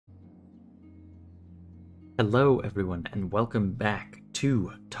Hello everyone and welcome back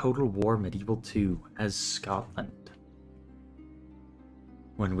to Total War Medieval 2 as Scotland.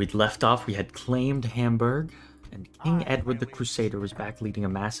 When we'd left off, we had claimed Hamburg, and King Edward the Crusader was back leading a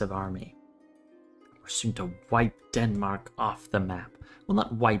massive army. We're soon to wipe Denmark off the map. Well,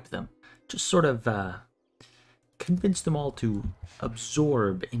 not wipe them, just sort of convince them all to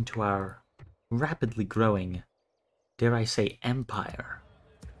absorb into our rapidly growing, dare I say, empire.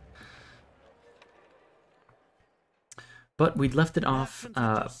 But we'd left it off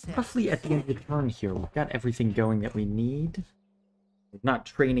roughly at the end of the turn here. We've got everything going that we need. We're not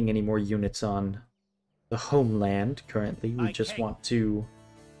training any more units on the homeland currently. We just want to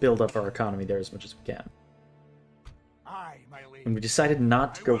build up our economy there as much as we can. And we decided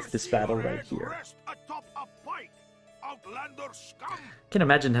not to go for this battle right here. Can't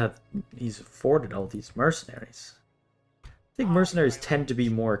imagine how he's afforded all these mercenaries. I think mercenaries tend to be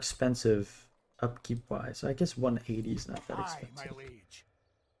more expensive upkeep-wise. I guess 180 is not that expensive.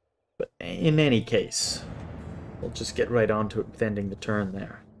 But in any case, we'll just get right on to it with ending the turn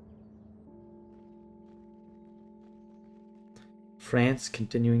there. France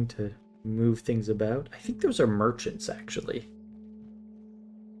continuing to move things about. I think those are merchants, actually,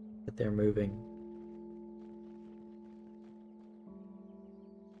 that they're moving.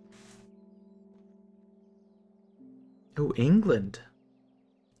 Oh, England.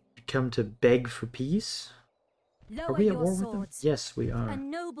 Come to beg for peace? Are we at war with them? Yes, we are. A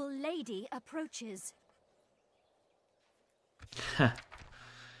noble lady approaches. Yeah,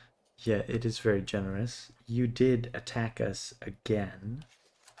 it is very generous. You did attack us again.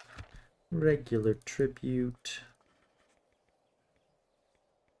 Regular tribute.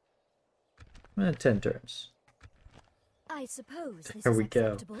 10 turns. I suppose this There is we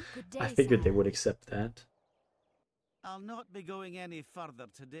go. acceptable. Good day, I figured they sire. would accept that. I'll not be going any further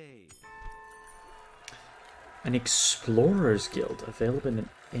today. An Explorers Guild available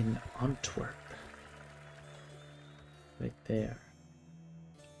in Antwerp. Right there.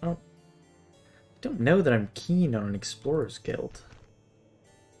 I don't know that I'm keen on an Explorers Guild.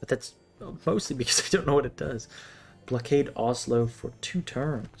 But that's mostly because I don't know what it does. Blockade Oslo for 2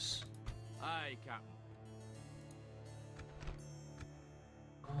 turns. Aye, Captain.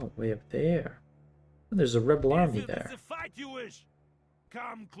 Oh, way up there. Oh, there's a rebel army there. The fight you wish.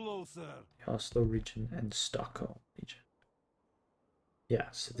 Come closer. Oslo region and Stockholm region. Yeah,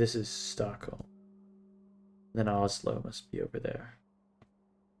 so this is Stockholm. Then Oslo must be over there.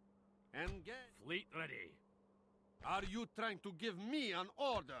 Engage. Fleet ready. Are you trying to give me an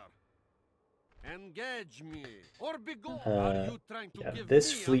order? Engage me, or be gone. Are you trying to Yeah, give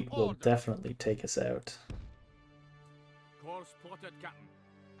this me fleet an will order? definitely take us out. Course plotted, Captain.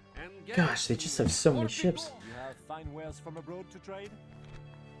 Engage Gosh, they just have so me, many or be ships. gone. You have fine wares from abroad to trade?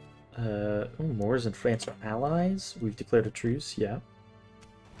 Moors and France are allies. We've declared a truce, yeah.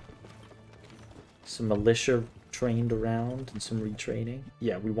 Some militia trained around and some retraining.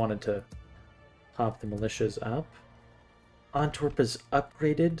 Yeah, we wanted to pop the militias up. Antwerp is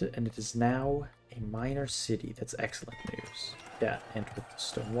upgraded, and it is now a minor city. That's excellent news. Yeah, Antwerp, the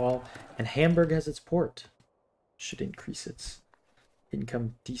stone wall. And Hamburg has its port. Should increase its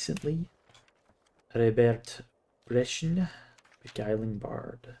income decently. Rebert Breschen, Beguiling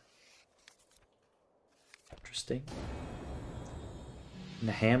Bard. Interesting. In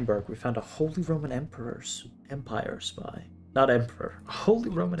Hamburg, we found a Holy Roman Empire spy. Not Emperor, a Holy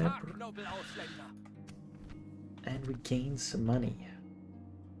Roman Emperor. And we gained some money.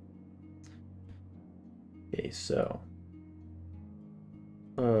 Okay, so...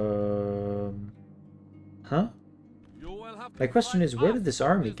 Huh? You will have My to question fight is, where did us this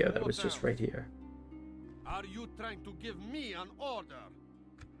army with go that was just order. right here? Are you trying to give me an order?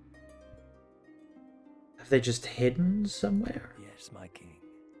 Have they just hidden somewhere? Yes, my king.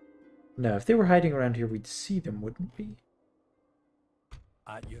 No, if they were hiding around here, we'd see them, wouldn't we?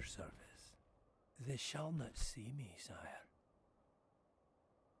 At your service. They shall not see me, sire.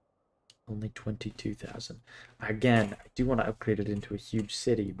 Only 22,000. Again, I do want to upgrade it into a huge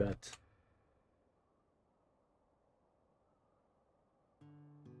city, but...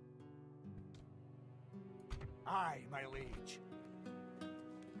 Aye, my liege.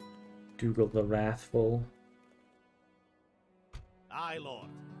 Dougal the Wrathful. Aye, Lord.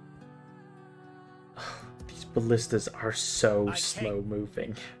 These ballistas are so I slow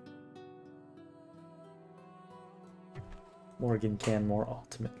moving. Morgan Canmore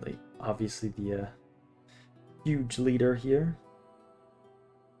ultimately. Obviously the huge leader here.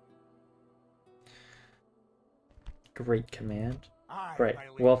 Great command. Aye, Right. my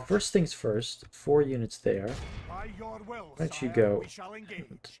liege. Well, first things first. 4 units there. By your will, Why don't you sire, go we shall and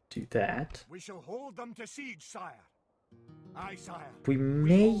engage. do that? We shall hold them to siege, sire. Aye, sire. We We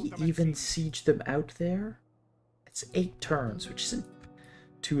may hold them at even siege. siege them out there. It's 8 turns, which isn't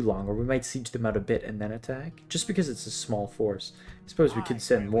too long, or we might siege them out a bit and then attack. Just because it's a small force. I suppose we Aye, could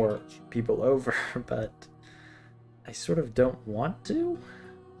send my more liege. people over, but I sort of don't want to.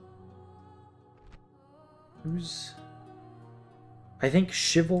 Who's... I think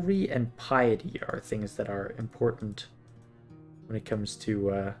chivalry and piety are things that are important when it comes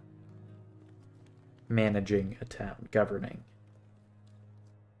to managing a town, governing.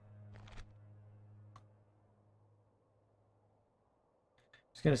 I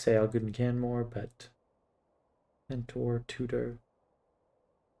was going to say Algood and Canmore, but mentor, tutor.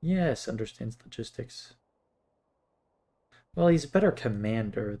 Yes, understands logistics. Well, he's a better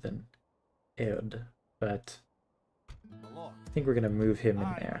commander than Ed, but My lord. I think we're going to move him in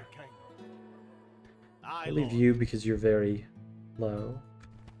Aye, there. my king. Aye, I'll leave lord. you because you're very low.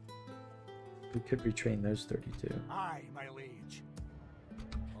 We could retrain those 32, Aye, my liege.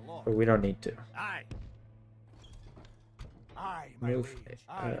 My lord. but we don't need to. Aye. Aye, my Move. liege.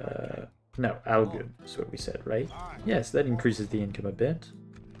 Aye, my king. No, Algood is what we said, right? Aye. Yes, that increases the income a bit.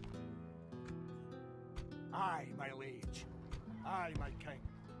 Aye, my liege. Aye, my king.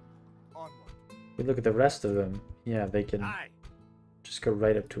 Onward. We look at the rest of them. Yeah, they can Aye. just go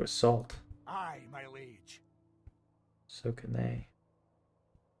right up to assault. Aye, my liege. So can they.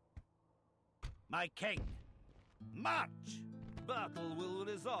 My king. March! Battle will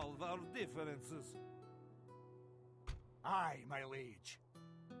resolve our differences. Aye, my liege.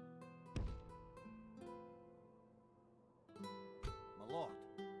 My lord.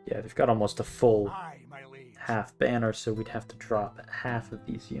 Yeah, they've got almost a full Aye, my liege. half banner, so we'd have to drop half of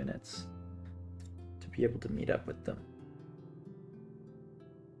these units to be able to meet up with them.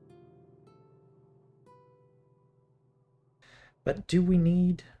 But do we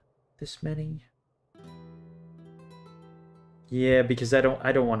need this many? Yeah, because I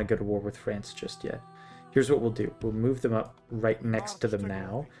don't want to go to war with France just yet. Here's what we'll do. We'll move them up right next to them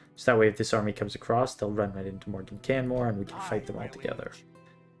now. So that way if this army comes across, they'll run right into Morgan Canmore and we can fight them all together.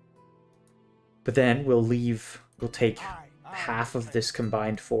 But then we'll take half of this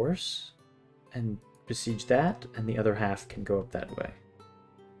combined force and besiege that, and the other half can go up that way.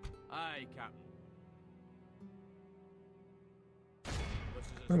 Aye, Captain.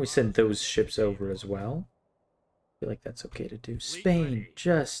 Why don't we send those ships over as well? I feel like that's okay to do. Spain,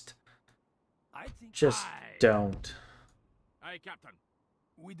 just don't. Aye, Captain.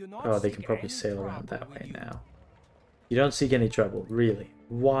 We do not Oh, they seek can probably any sail around trouble that with way you. now. You don't seek any trouble, really.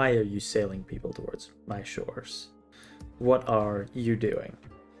 Why are you sailing people towards my shores? What are you doing?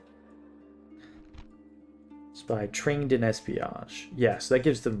 Spy trained in espionage. Yes, that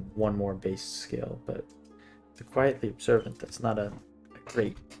gives them one more base skill, but the quietly observant, that's not a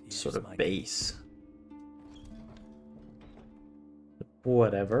great sort Yes, of my- base.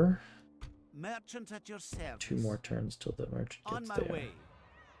 Whatever. Merchant at your service. 2 more turns till the merchant On gets my there. way.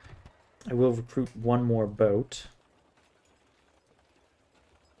 I will recruit 1 more boat.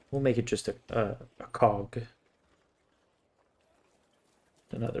 We'll make it just a cog.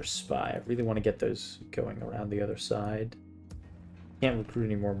 Another spy. I really want to get those going around the other side. Can't recruit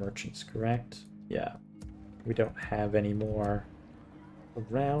any more merchants, correct? Yeah. We don't have any more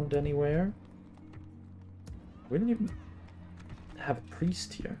around anywhere. We didn't even have a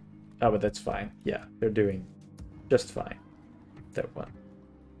priest here. Oh, but that's fine. Yeah, they're doing just fine. That one.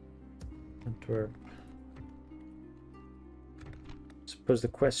 Antwerp. Suppose the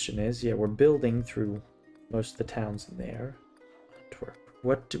question is, yeah, we're building through most of the towns in there. Antwerp.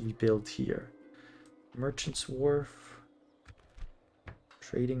 What do we build here? Merchant's Wharf.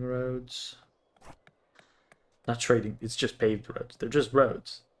 Trading roads. Not trading, it's just paved roads. They're just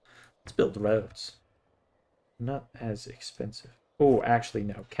roads. Let's build roads. Not as expensive. Oh, actually,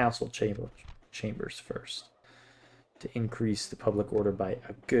 no. Council chambers first. To increase the public order by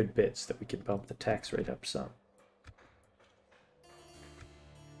a good bit so that we can bump the tax rate up some.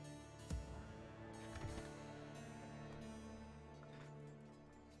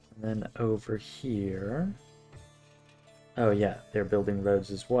 And then over here... Oh yeah, they're building roads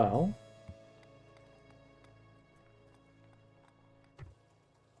as well.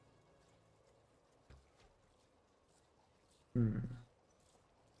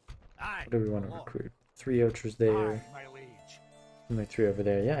 Aye. What do we want to my lord. recruit? 3 archers there. Aye, my liege. Only 3 over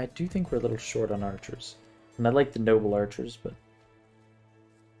there. Yeah, I do think we're a little short on archers. And I like the noble archers, but...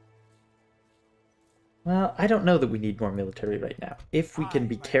 Well, I don't know that we need more military right now. If we can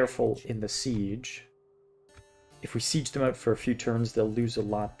be careful in the siege, if we siege them out for a few turns, they'll lose a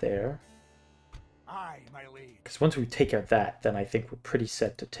lot there. Aye, my liege. Because once we take out that, then I think we're pretty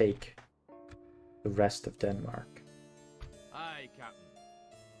set to take the rest of Denmark. Aye, Captain.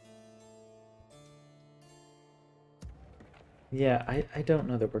 Yeah, I don't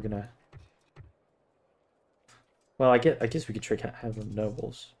know that we're gonna... Well, I guess we could try have them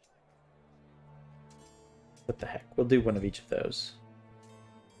nobles. What the heck? We'll do one of each of those.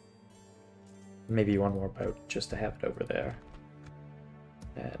 Maybe one more boat just to have it over there.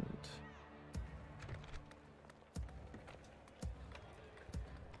 And...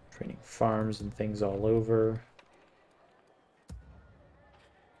 training farms and things all over.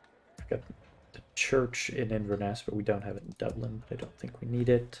 We've got the church in Inverness, but we don't have it in Dublin. But I don't think we need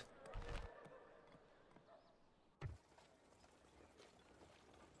it.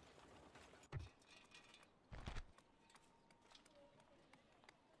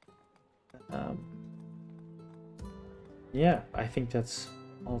 Yeah, I think that's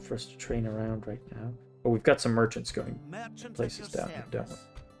all for us to train around right now. But we've got some merchants going Merchant places at your down here, don't we? service.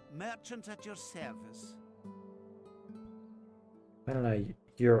 Merchant at your service. Why don't I...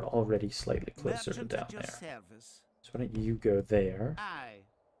 You're already slightly closer to Merchant down at your there. service. So why don't you go there? Aye.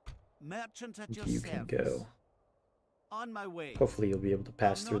 Merchant at your You service. can go. On my way. Hopefully you'll be able to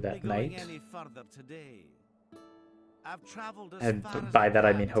pass I'll through not be that going night. any further today. I've traveled as And far as by that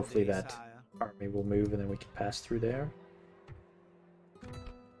I can mean hopefully today, that sire. army will move and then we can pass through there.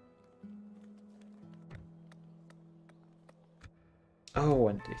 Oh,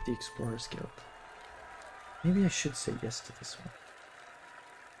 and the Explorers Guild. Maybe I should say yes to this one.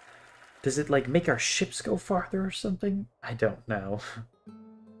 Does it, like, make our ships go farther or something? I don't know.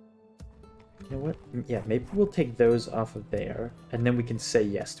 You know what? Yeah, maybe we'll take those off of there, and then we can say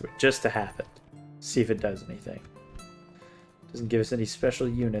yes to it, just to have it. See if it does anything. Doesn't give us any special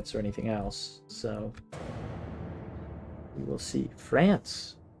units or anything else, so... we will see.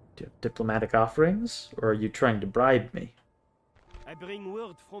 France! Do you have diplomatic offerings, or are you trying to bribe me? I bring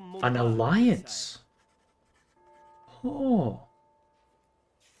word from An Monarch, alliance! Oh!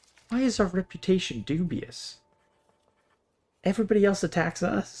 Why is our reputation dubious? Everybody else attacks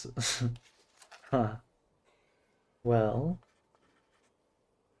us? Huh. Well...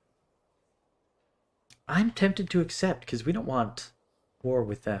 I'm tempted to accept, because we don't want war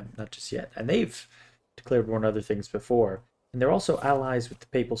with them, not just yet. And they've declared war on other things before. And they're also allies with the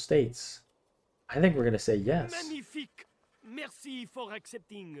Papal States. I think we're going to say yes. Magnifique. Merci for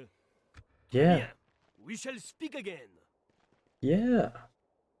accepting. Yeah. Bien. We shall speak again. Yeah.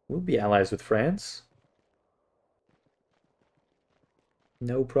 We'll be allies with France.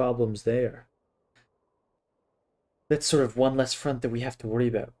 No problems there. That's sort of one less front that we have to worry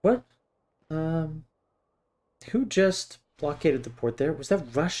about. What? Who just blockaded the port there? Was that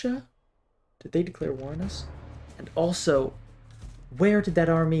Russia? Did they declare war on us? And also, where did that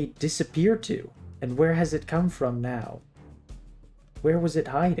army disappear to? And where has it come from now? Where was it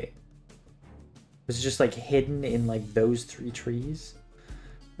hiding? Was it just like hidden in like those 3 trees?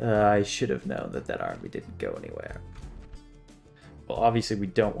 I should have known that that army didn't go anywhere. Well, obviously we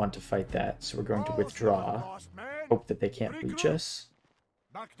don't want to fight that, so we're going to withdraw. Hope that they can't reach us.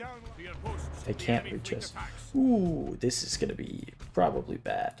 Back down. To your posts. They The can't enemy reach fleet us. attacks. Ooh, this is gonna be probably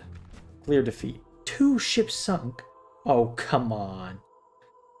bad. Clear defeat. 2 ships sunk? Oh, come on.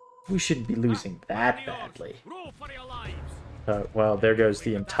 We shouldn't be losing that badly. Row for your lives. Well, there goes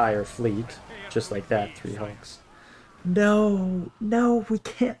the entire fleet. Just like that, 3 hulks. No, no, we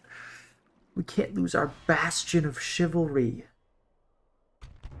can't. We can't lose our bastion of chivalry.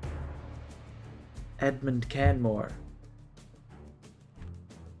 Edmund Canmore.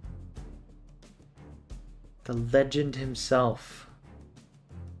 The legend himself.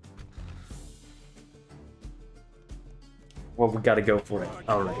 Well, we gotta go for it.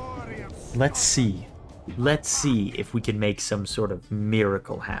 Alright. Let's see. Let's see if we can make some sort of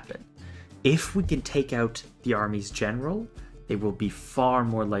miracle happen. If we can take out the army's general, they will be far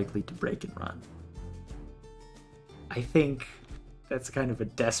more likely to break and run. I think that's kind of a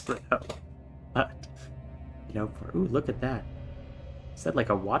desperate hope. But, you know, ooh, look at that. Is that like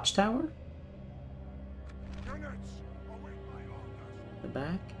a watchtower? The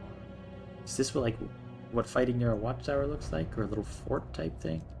back? Is this what, like, what fighting near a watchtower looks like? Or a little fort type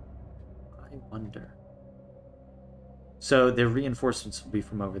thing? I wonder. So their reinforcements will be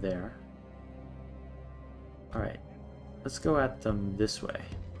from over there. Alright. Let's go at them this way.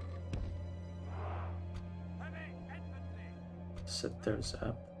 Set those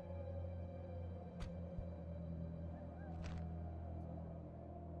up.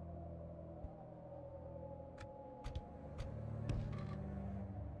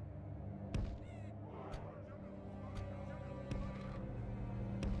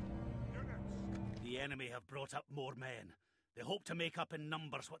 enemy have brought up more men. They hope to make up in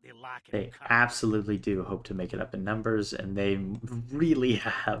numbers what they lack in They courage. absolutely do hope to make it up in numbers, and they really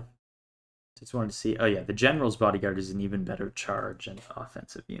have. Just wanted to see. Oh yeah, the General's Bodyguard is an even better charge and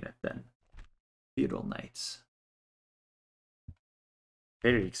offensive unit than Feudal Knights.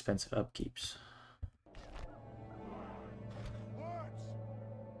 Very expensive upkeeps.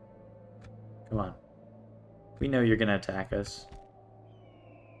 Come on. We know you're gonna attack us.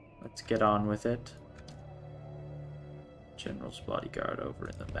 Let's get on with it. General's Bodyguard over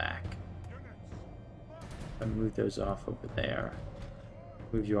in the back. I move those off over there.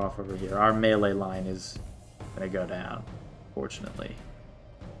 Move you off over here. Our melee line is gonna go down, fortunately.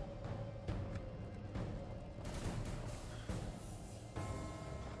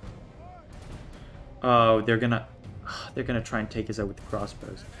 Oh, they're gonna try and take us out with the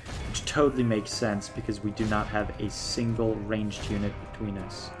crossbows, which totally makes sense because we do not have a single ranged unit between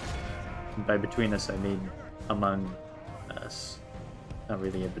us. And by between us, I mean among us. Not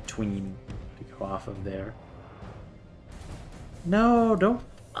really a between to go off of there. No, don't.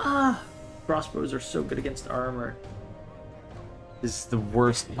 Ah! Crossbows are so good against armor. This is the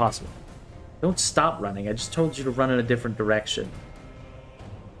worst possible. Don't stop running. I just told you to run in a different direction.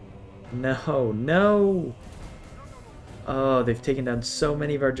 No, no! Oh, they've taken down so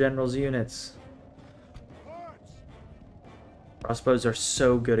many of our general's units. Crossbows are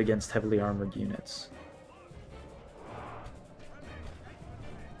so good against heavily armored units.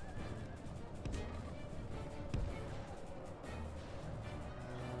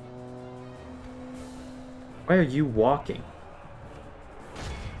 Why are you walking?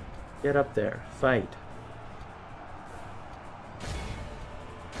 Get up there. Fight.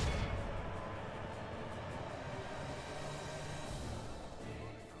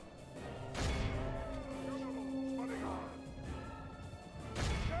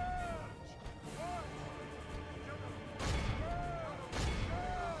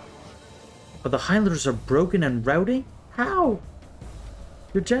 Oh, the Highlanders are broken and routing? How?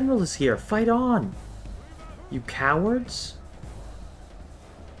 Your general is here. Fight on. You cowards.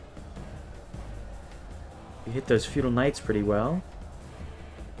 You hit those feudal knights pretty well.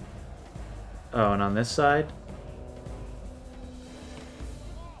 Oh, and on this side?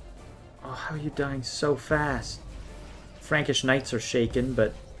 Oh, how are you dying so fast? Frankish knights are shaken,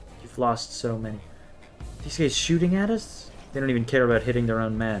 but you've lost so many. These guys shooting at us? They don't even care about hitting their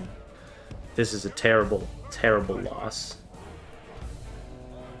own men. This is a terrible, terrible loss.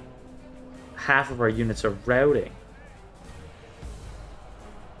 Half of our units are routing.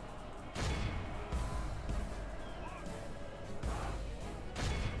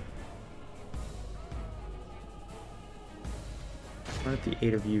 Why don't the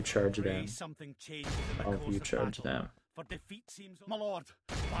 8 of you charge them? Something changes in the All of course you of charge battle. them. For defeat seems, my lord,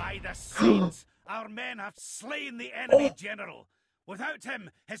 by the saints, our men have slain the enemy general. Without him,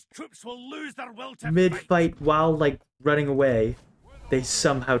 his troops will lose their will to Mid-fight, while like running away, they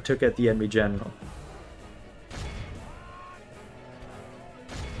somehow took out the enemy general.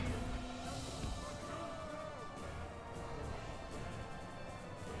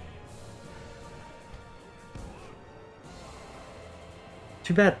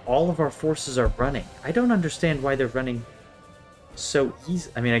 Too bad all of our forces are running. I don't understand why they're running so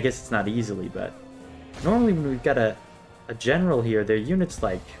easy. I mean, I guess it's not easily, but normally when we've got a general here, their units,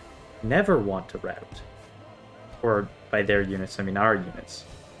 like, never want to rout. Or by their units, I mean our units.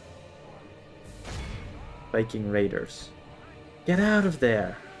 Viking raiders. Get out of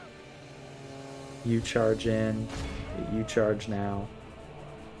there! You charge in. You charge now.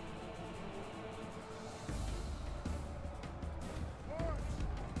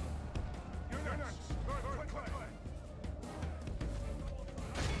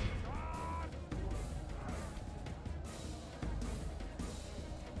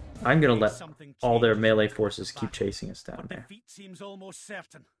 I'm gonna let all their melee forces keep chasing us down there. defeat seems almost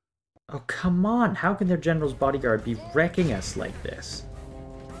certain. Oh, come on! How can their general's bodyguard be wrecking us like this?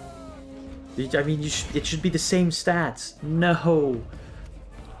 I mean, it should be the same stats. No!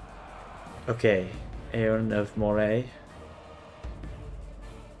 Okay. Aeon of Moray.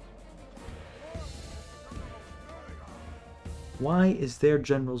 Why is their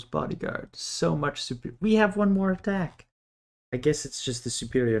general's bodyguard so much superior? We have one more attack. I guess it's just the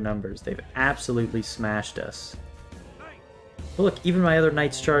superior numbers. They've absolutely smashed us. Look, even my other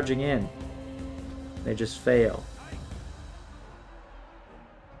knights charging in. They just fail.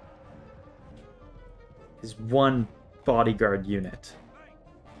 His one bodyguard unit.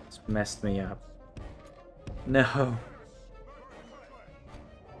 It's messed me up. No.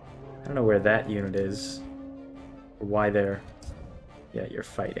 I don't know where that unit is. Or why they're... Yeah, you're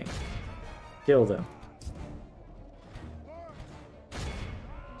fighting. Kill them.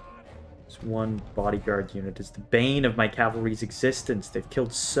 This one bodyguard unit is the bane of my cavalry's existence. They've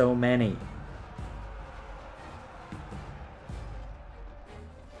killed so many.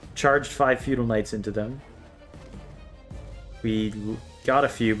 Charged 5 feudal knights into them. We got a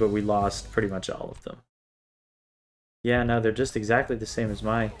few, but we lost pretty much all of them. Yeah, no, they're just exactly the same as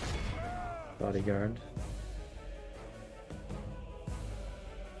my bodyguard.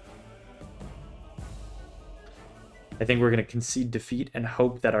 I think we're going to concede defeat and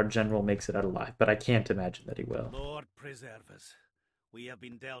hope that our general makes it out alive, but I can't imagine that he will. Lord preserve us. We have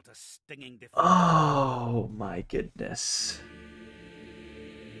been dealt a stinging defeat. Oh my goodness.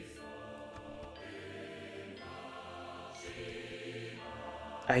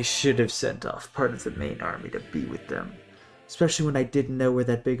 I should have sent off part of the main army to be with them. Especially when I didn't know where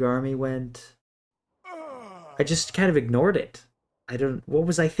that big army went. I just kind of ignored it. What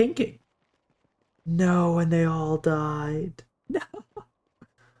was I thinking? No, and they all died. No.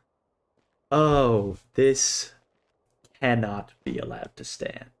 Oh, this cannot be allowed to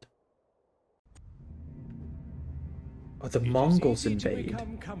stand. Oh, the Mongols invade. To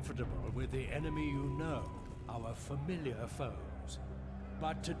become comfortable with the enemy you know, our familiar foes.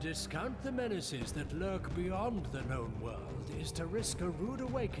 But to discount the menaces that lurk beyond the known world is to risk a rude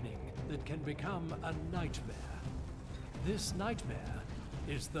awakening that can become a nightmare. This nightmare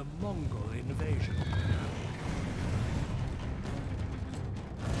is the Mongol invasion.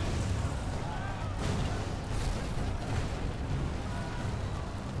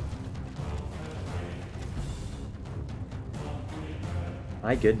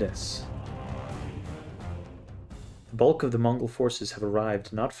 My goodness. The bulk of the Mongol forces have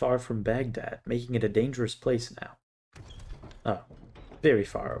arrived not far from Baghdad, making it a dangerous place now. Oh, very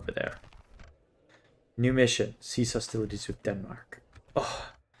far over there. New mission, cease hostilities with Denmark. Oh,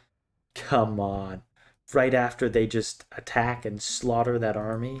 come on. Right after they just attack and slaughter that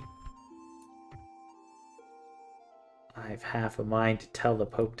army? I've half a mind to tell the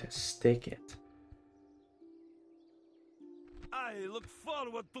Pope to stick it. I look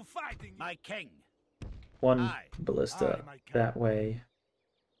forward to fighting my king. One ballista Aye, my king. that way.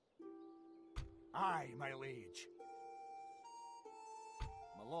 Aye, my liege.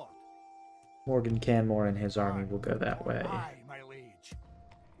 My lord. Morgan Canmore and his army will go that way. Aye, my liege.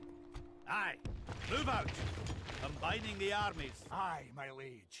 Aye. Move out. Combining the armies. Aye, my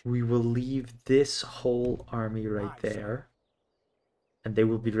liege. We will leave this whole army right Aye, sir. there. And they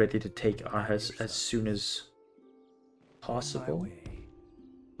will be ready to take Arhas as soon as possible.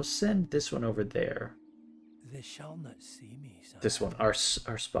 We'll send this one over there. They shall not see me, son. This one, our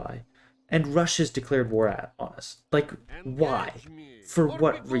spy. And Russia's declared war on us. Like, why? Engage me, For or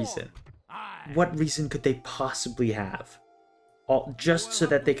what be gone. reason? Aye. What reason could they possibly have? All just so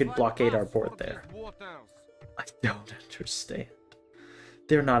that they could blockade our port there. I don't understand.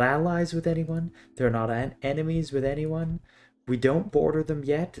 They're not allies with anyone. They're not enemies with anyone. We don't border them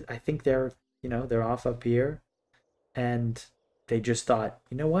yet. I think they're, they're off up here. And they just thought,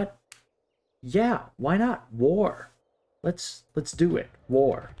 you know what? Yeah, why not? War. Let's do it.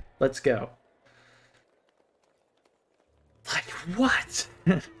 War. Let's go. Like, what?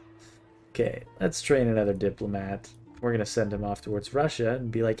 Okay, let's train another diplomat. We're going to send him off towards Russia and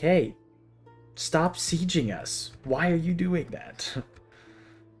be like, hey, stop sieging us. Why are you doing that?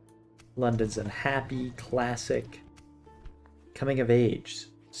 London's unhappy, classic. Coming of age.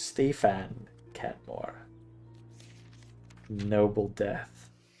 Stefan Canmore. Noble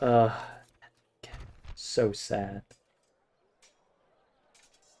death. So sad.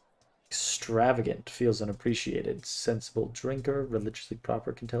 Extravagant, feels unappreciated. Sensible drinker, religiously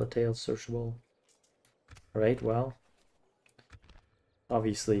proper, can tell a tale, sociable. Alright, well.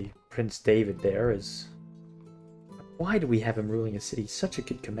 Obviously, Prince David there is... Why do we have him ruling a city? Such a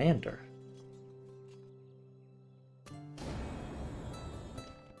good commander.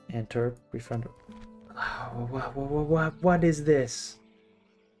 Antwerp, we found... What is this?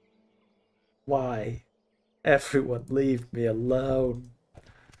 Why? Everyone leave me alone.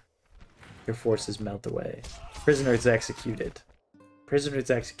 Your forces melt away. Prisoners executed.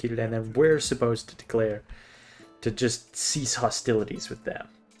 Prisoners executed, and then we're supposed to declare to just cease hostilities with them.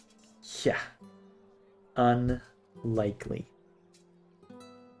 Yeah. Unlikely.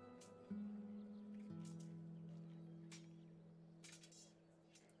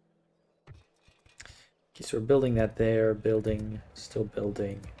 Okay, so we're building that there. Still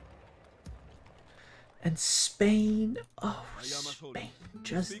building. And Spain, oh, Spain,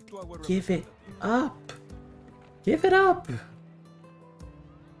 just give it up. Give it up.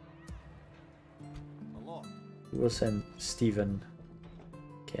 We'll send Stephen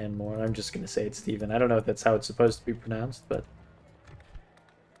Canmore. I'm just going to say it's Stephen. I don't know if that's how it's supposed to be pronounced, but...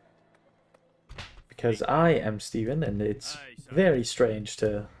 Because I am Stephen, and it's very strange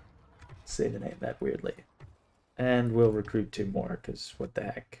to say the name that weirdly. And we'll recruit 2 more, because what the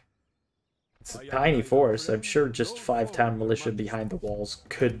heck. It's a tiny force. I'm sure just 5 town militia behind the walls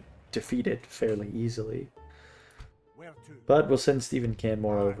could defeat it fairly easily. Where to? But we'll send Stephen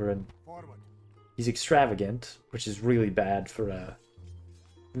Canmore over, and Forward. he's extravagant, which is really bad for a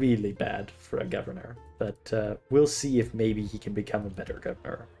governor. But we'll see if maybe he can become a better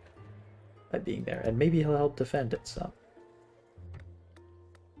governor by being there, and maybe he'll help defend it some.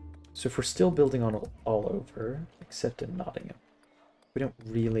 So if we're still building on all over, except in Nottingham, we don't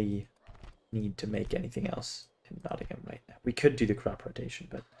really need to make anything else in Nottingham right now. We could do the crop rotation,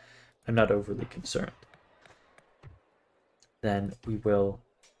 but I'm not overly concerned. Then we will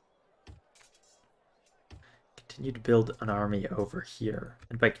continue to build an army over here.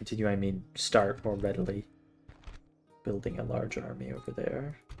 And by continue, I mean start more readily building a large army over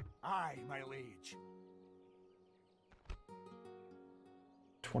there. Aye, my liege.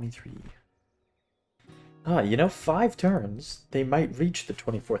 23. Ah, you know, 5 turns, they might reach the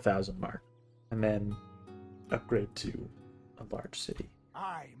 24,000 mark. And then upgrade to a large city.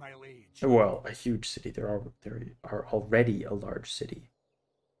 Aye, my liege. Well, a huge city. There are already a large city.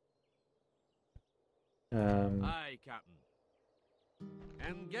 Aye, Captain.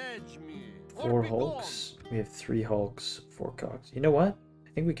 Engage me. 4 hulks. We have 3 hulks, 4 cogs. You know what?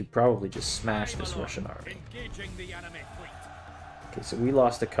 I think we could probably just smash this Russian army. Engaging the enemy fleet. Okay, so we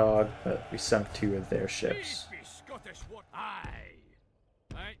lost a cog, but we sunk 2 of their ships. Be Scottish what? Aye.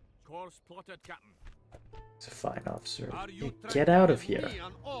 Aye, course plotted, Captain. It's a fine officer. Are you Hey, trying get to out of give here. me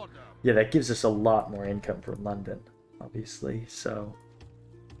an order? Yeah, that gives us a lot more income from London, obviously, so...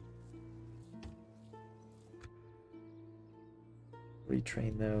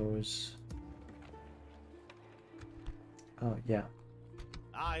 retrain those. Oh, yeah.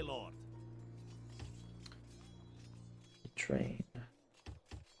 Aye, Lord. Train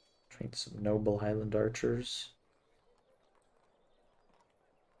some noble Highland archers.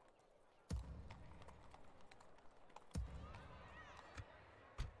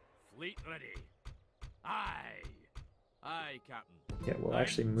 Fleet ready. Aye. Aye, Captain. Yeah, we'll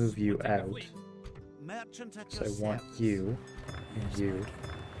actually move you out. Merchant at So your I want service. you and you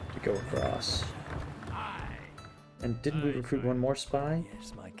to go across. Aye. And didn't we recruit one more spy?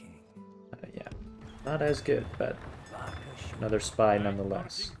 Yes, my king. Yeah, not as good, but Varka another spy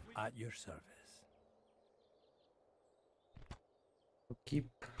nonetheless. at your service. We'll keep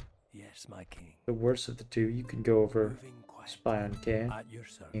Yes, my king. the worst of the 2. You can go over Moving quietly spy on K, at your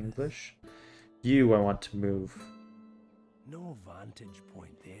service. English. You, I want to move No vantage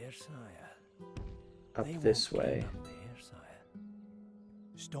point there, sire. up They this won't way. gain up there, sire.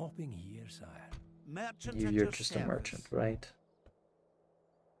 Stopping here, sire. Merchant You, at you're your just service. a merchant, right?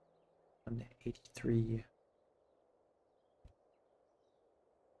 183.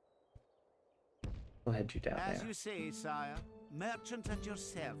 We'll head you down As there. you say, sire. Merchant at your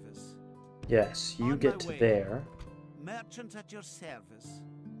service. Yes, you On get my to way. there. Merchant at your service.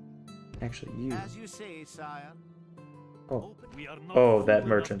 Actually, you. As you say, sire. Oh, We are not oh, that fool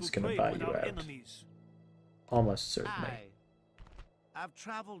merchant's enough to gonna trade buy with you our out. enemies. Almost certainly. Aye. I've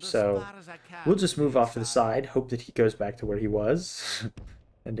traveled as So, far as I can. we'll just move today, off to the sire. side, hope that he goes back to where he was,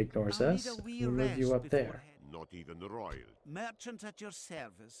 and ignores I'll need us. a wee We'll move you rest up there. beforehand. Not even royal. Merchant at your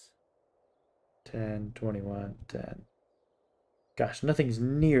service. 10, 21, 10. Gosh, nothing's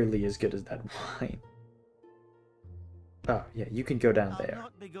nearly as good as that wine. Oh, yeah, you can go down I'll there.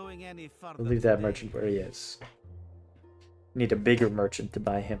 not be going any further. We'll leave that today. merchant where he is. Need a bigger merchant to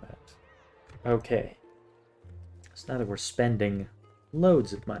buy him out. Okay. So now that we're spending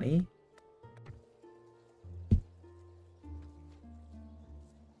loads of money,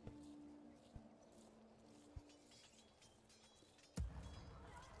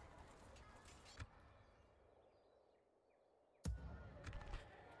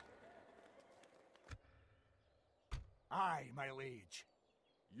 Aye, my liege.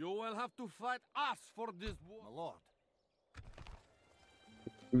 You will have to fight us for this My war. lord.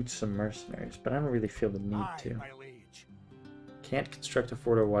 recruit some mercenaries, but I don't really feel the need Aye, to. my liege. Can't construct a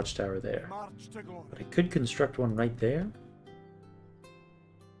fort or watchtower there. March to glory. But I could construct one right there.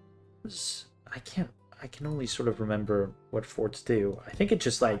 I can only sort of remember what forts do. I think it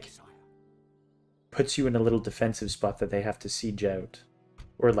just Aye, like sire. puts you in a little defensive spot that they have to siege out.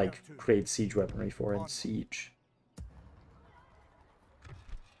 Or like create siege weaponry for in siege.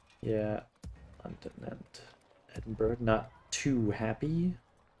 Yeah, London and Edinburgh, not too happy.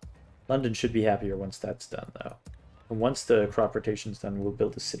 London should be happier once that's done though. And once the crop rotation's done, we'll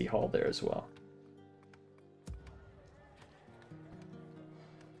build a city hall there as well.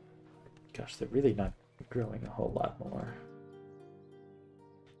 Gosh, they're really not growing a whole lot more.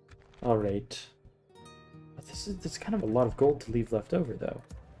 Alright. That's kind of a lot of gold to leave left over, though.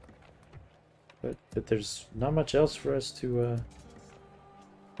 But there's not much else for us to,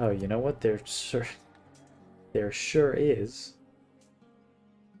 Oh, you know what? There sure is.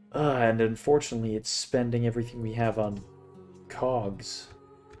 And unfortunately, it's spending everything we have on cogs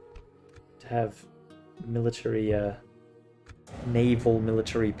to have military, naval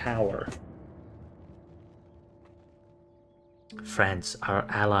military power. France, our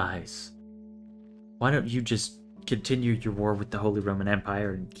allies. Why don't you just continue your war with the Holy Roman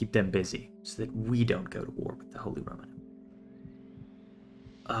Empire and keep them busy, so that we don't go to war with the Holy Roman Empire?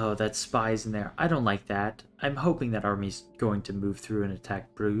 Oh, that spy's in there. I don't like that. I'm hoping that army's going to move through and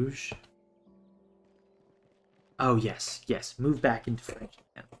attack Bruges. Oh, yes, yes. Move back into French.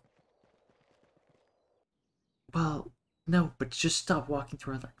 Well, no, but just stop walking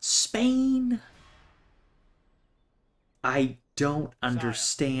through our land. Spain? I don't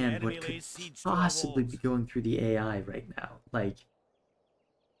understand what could possibly be going through the AI right now. Like,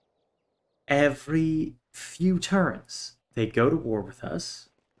 every few turns, they go to war with us.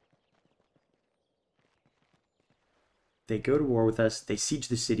 They go to war with us, they siege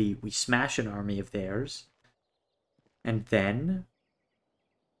the city, we smash an army of theirs, and then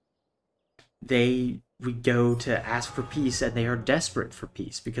we go to ask for peace, and they are desperate for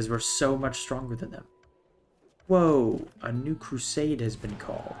peace because we're so much stronger than them. Whoa, a new crusade has been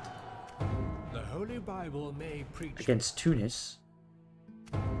called. The Holy Bible may preach against Tunis.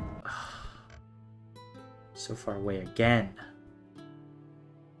 So far away again.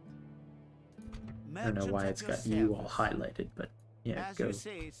 I don't know why it's got you all highlighted, but yeah, go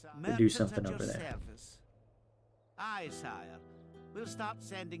do something over there. Aye, sire. We'll start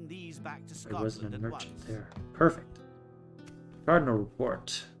sending these back to There wasn't Scotland a at merchant once. there. Perfect. Cardinal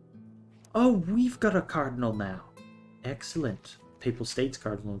report. Oh, we've got a cardinal now. Excellent. Papal States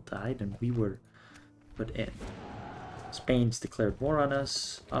cardinal died, and we were put in. Spain's declared war on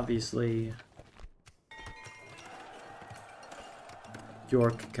us, obviously.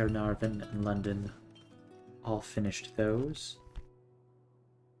 York, Carnarvon, and London all finished those.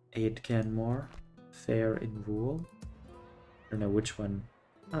 Aid Canmore, fair in rule. I don't know which one.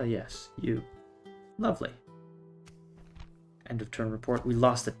 Oh yes, you. Lovely. End of turn report. We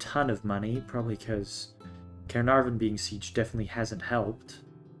lost a ton of money, probably because Carnarvon being sieged definitely hasn't helped.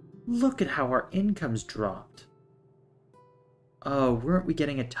 Look at how our income's dropped. Oh, weren't we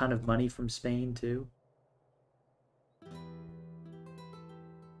getting a ton of money from Spain too?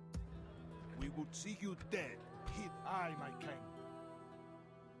 We would see you dead. Aye, my king.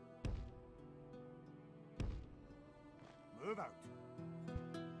 Move out.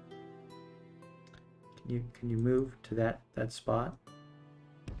 Can you move to that spot?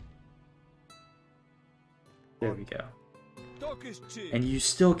 There we go. And you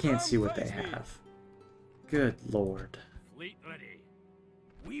still can't see what they have. Good lord. Fleet ready.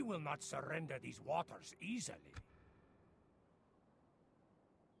 we will not surrender these waters easily.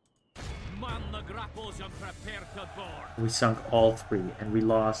 Man the grapples and prepare to board. We sunk all three, and we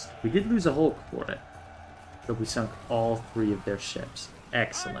lost. We did lose a Hulk for it, but we sunk all three of their ships.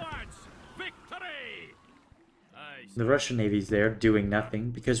 Excellent. Victory! Aye, The Russian Navy's there doing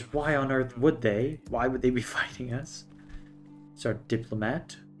nothing, because why on earth would they? Why would they be fighting us? It's our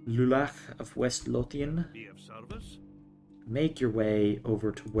diplomat, Lulach of West Lothian. Be of service? Make your way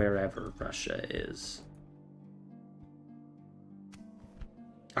over to wherever Russia is.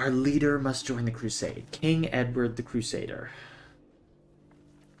 Our leader must join the crusade. King Edward the Crusader.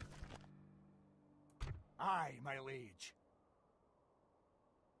 Aye, my liege.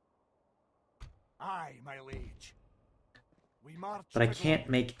 Aye, my liege. We march. But I to can't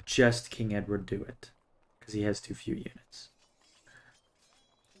glory. make just King Edward do it, because he has too few units.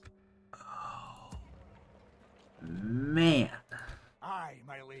 Oh, man. Aye,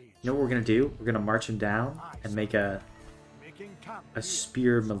 my liege. You know what we're going to do? We're going to march him down and make a Making camp. a here.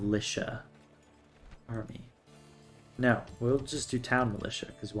 spear militia army. No, we'll just do town militia,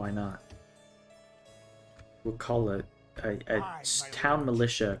 because why not? We'll call it a town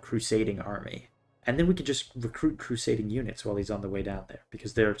militia crusading army. And then we could just recruit crusading units while he's on the way down there,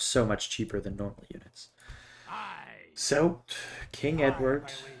 because they're so much cheaper than normal units. aye. So, King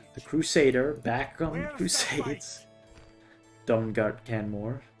Edward, the Crusader, back on the Crusades. Domgart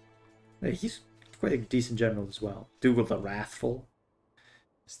Canmore. He's quite a decent general as well. Dougal the Wrathful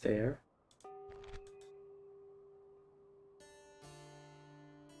is there.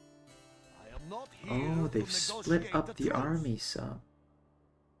 I am not here Oh, to they've split negotiate up the the truce. army some.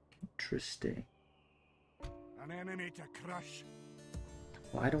 Interesting. An enemy to crush.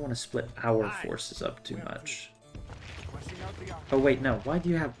 Well, I don't want to split our forces up too much. Oh wait, no. Why do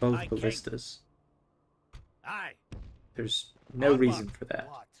you have both ballistas? Aye. There's no reason for that.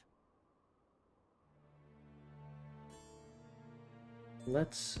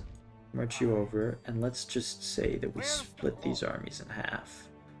 Let's march you over, and let's just say that we split these armies in half.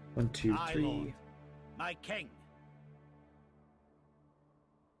 1, 2, 3, My king.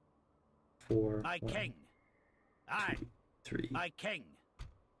 4, My 1, king. Aye. 2, 3, My king.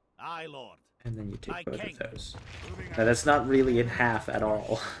 Aye, lord. and then you take My both king. of those. Now that's not really in half at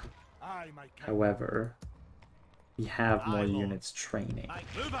all. Aye, my king. However, we have more Aye, Lord. units training. Aye,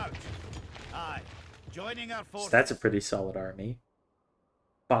 move out. Aye. Joining our So forces. that's a pretty solid army.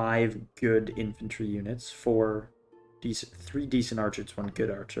 5 good infantry units, 3 decent archers, 1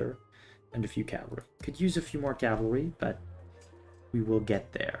 good archer, and a few cavalry. Could use a few more cavalry, but we will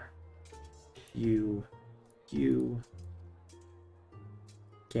get there. You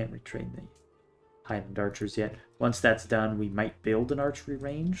can't retrain the Highland archers yet. Once that's done, we might build an archery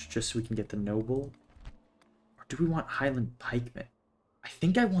range just so we can get the noble. Or do we want Highland pikemen? I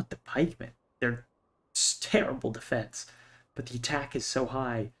think I want the pikemen. They're terrible defense, but the attack is so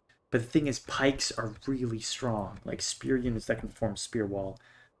high. But the thing is, pikes are really strong. Like spear units that can form spear wall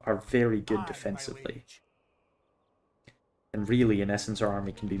are very good Aye, my defensively. liege. And really, in essence, our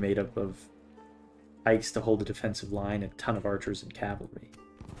army can be made up of pikes to hold a defensive line, and a ton of archers and cavalry.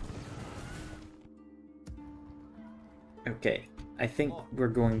 Okay, I think we're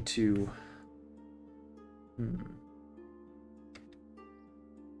going to...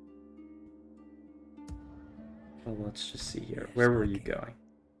 Well, let's just see here. Where were you going?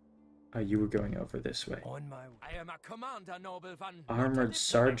 Oh, you were going over this way. On my way. I am a commander, noble van. Armored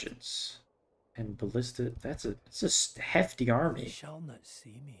sergeants and ballista. That's a hefty You army. shall not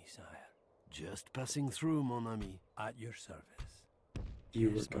see me, sire. Just passing through, mon ami. At your service.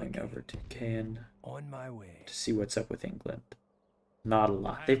 You were Yes, my going king. over to Caen On my way. to see what's up with England. Not a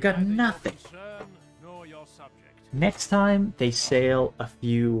lot. They've got nothing. Know your subject. Next time they sail a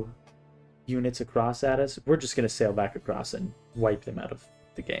few units across at us, we're just going to sail back across and wipe them out of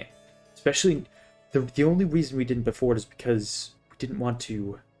the game. Especially, the only reason we didn't before is because we didn't want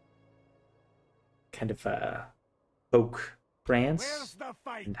to kind of poke France Where's the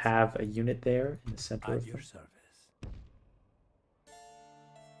fight? and have a unit there in the center At of your them. service.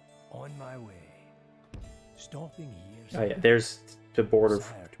 On my way. Stopping here. Oh yeah, there's the border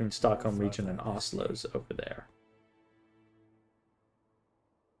Sire, between Stockholm no region and further Oslo's over there.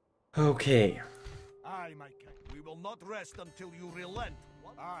 Okay. Aye, my king. We will not rest until you relent.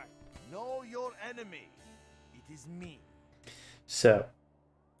 Aye. Know your enemy. It is me. So,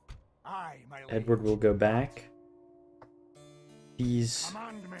 Aye, my liege. Edward will go back. These...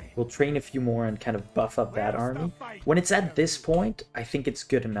 Command me. We'll train a few more and kind of buff up that Where's the army. fight? When it's at this point, I think it's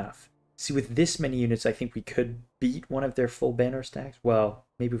good enough. See, with this many units, I think we could beat one of their full banner stacks. Well,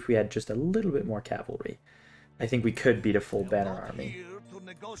 maybe if we had just a little bit more cavalry. I think we could beat a full banner Not army. here to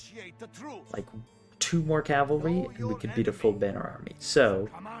negotiate the truce. Like 2 more cavalry, and we could beat a full banner army. So,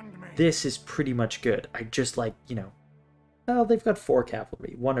 Command me. this is pretty much good. I just like, you know, well, they've got 4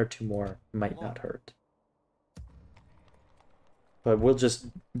 cavalry. 1 or 2 more might not hurt. But we'll just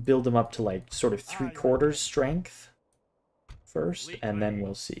build them up to like sort of 3/4 strength first, and then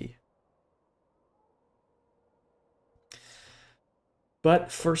we'll see.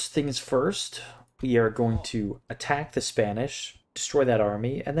 But first things first, we are going to attack the Spanish, destroy that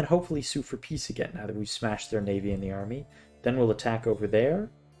army, and then hopefully sue for peace again now that we've smashed their navy and the army. Then we'll attack over there.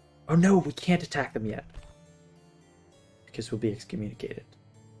 Oh no, we can't attack them yet, because we'll be excommunicated.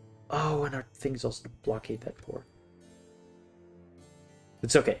 Oh, and our thing's also to blockade that port.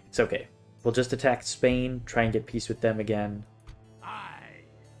 It's okay, it's okay. We'll just attack Spain, try and get peace with them again. Aye.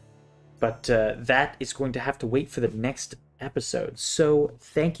 But that is going to have to wait for the next episode. So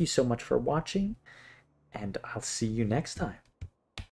thank you so much for watching, and I'll see you next time.